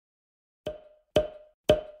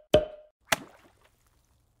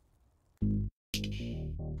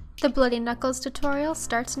The Bloody Knuckles tutorial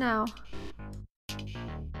starts now.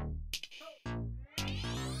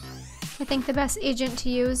 I think the best agent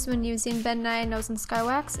to use when using Ben Nye Nose and Scar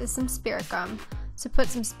Wax is some spirit gum. So put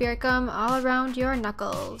some spirit gum all around your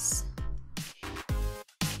knuckles.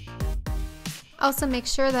 Also make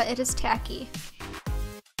sure that it is tacky.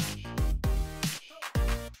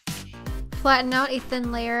 Flatten out a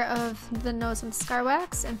thin layer of the nose and scar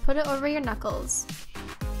wax and put it over your knuckles.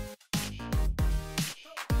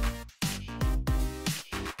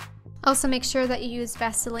 Also make sure that you use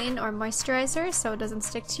Vaseline or moisturizer so it doesn't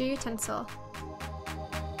stick to your utensil.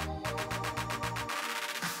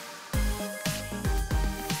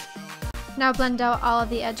 Now blend out all of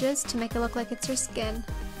the edges to make it look like it's your skin.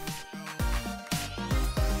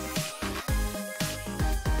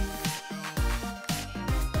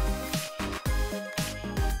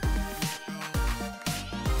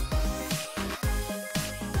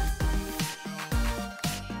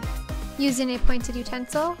 Using a pointed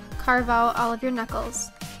utensil, carve out all of your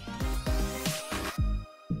knuckles.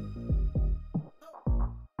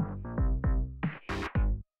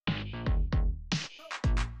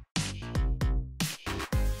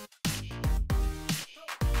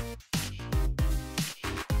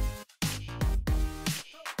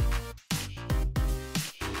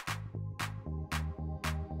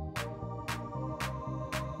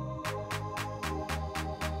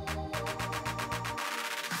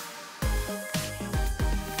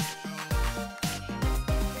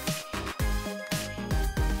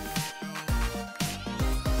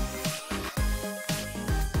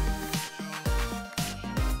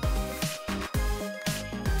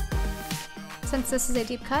 Since this is a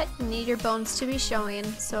deep cut, you need your bones to be showing,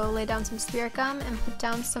 so lay down some spirit gum and put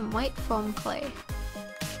down some white foam clay.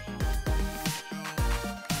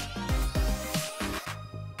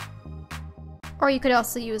 Or you could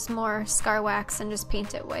also use more scar wax and just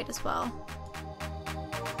paint it white as well.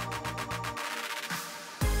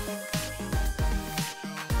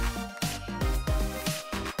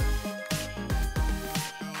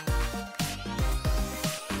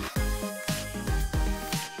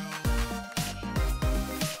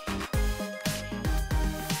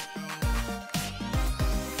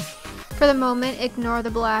 For the moment, ignore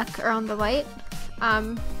the black around the white,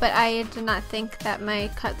 but I did not think that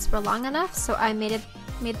my cuts were long enough, so I made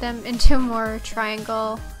them into more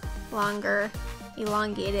triangle, longer,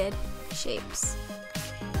 elongated shapes.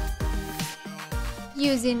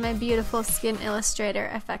 Using my beautiful Skin Illustrator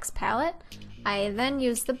FX palette, I then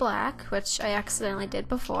used the black, which I accidentally did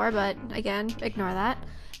before, but again, ignore that.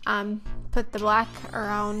 Put the black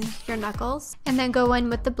around your knuckles, and then go in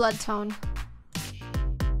with the blood tone.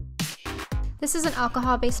 This is an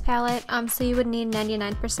alcohol-based palette, so you would need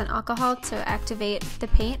 99% alcohol to activate the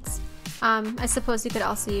paints. I suppose you could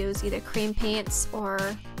also use either cream paints or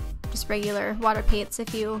just regular water paints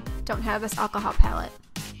if you don't have this alcohol palette.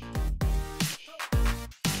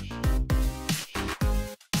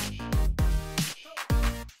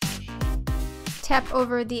 Tap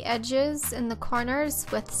over the edges and the corners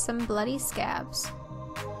with some bloody scabs.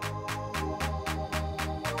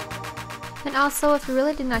 And also, if you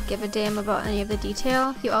really did not give a damn about any of the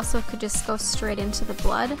detail, you also could just go straight into the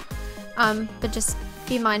blood, but just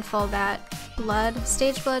be mindful that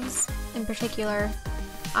stage bloods in particular,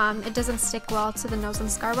 it doesn't stick well to the nose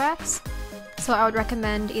and scar wax, so I would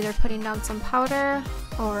recommend either putting down some powder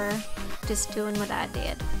or just doing what I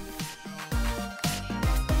did.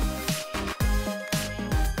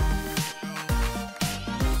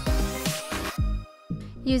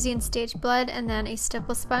 Using stage blood and then a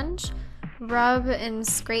stipple sponge, rub and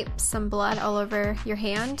scrape some blood all over your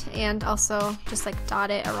hand and also just like dot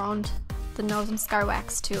it around the nose and scar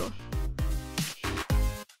wax too.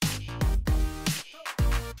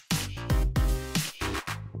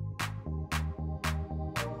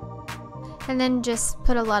 And then just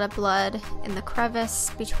put a lot of blood in the crevice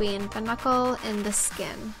between the knuckle and the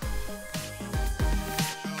skin.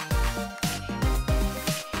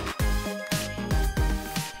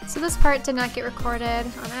 So this part did not get recorded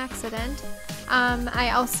on accident.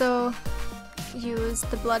 I also used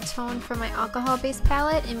the blood tone from my alcohol-based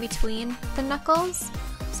palette in between the knuckles,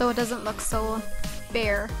 so it doesn't look so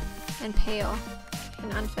bare and pale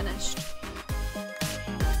and unfinished.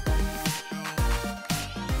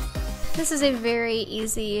 This is a very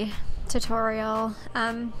easy tutorial.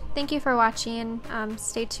 Thank you for watching.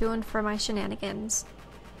 Stay tuned for my shenanigans.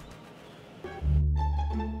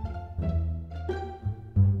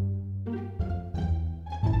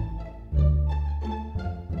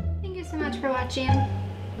 For watching.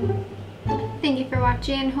 Thank you for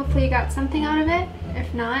watching. Hopefully you got something out of it.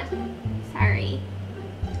 If not, sorry.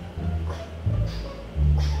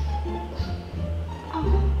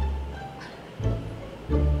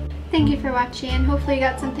 thank you for watching. Hopefully you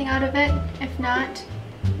got something out of it. If not,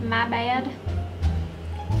 my bad.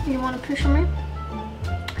 You want to push on me?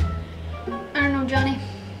 I don't know, Johnny.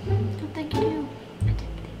 I don't think you do. I didn't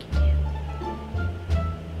think you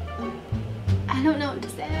do. I don't know what to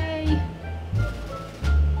say.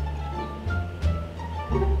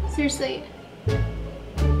 Seriously.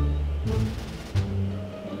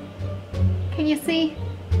 Can you see?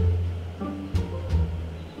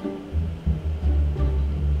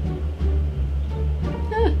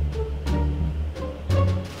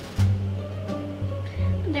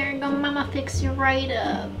 There you go, Mama, fix you right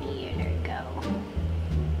up. Here, there you go.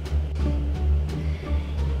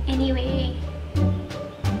 Anyway.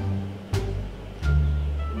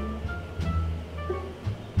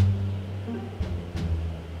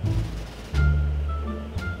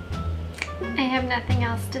 I have nothing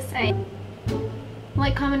else to say.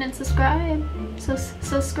 Like, comment, and subscribe.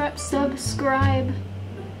 Subscribe.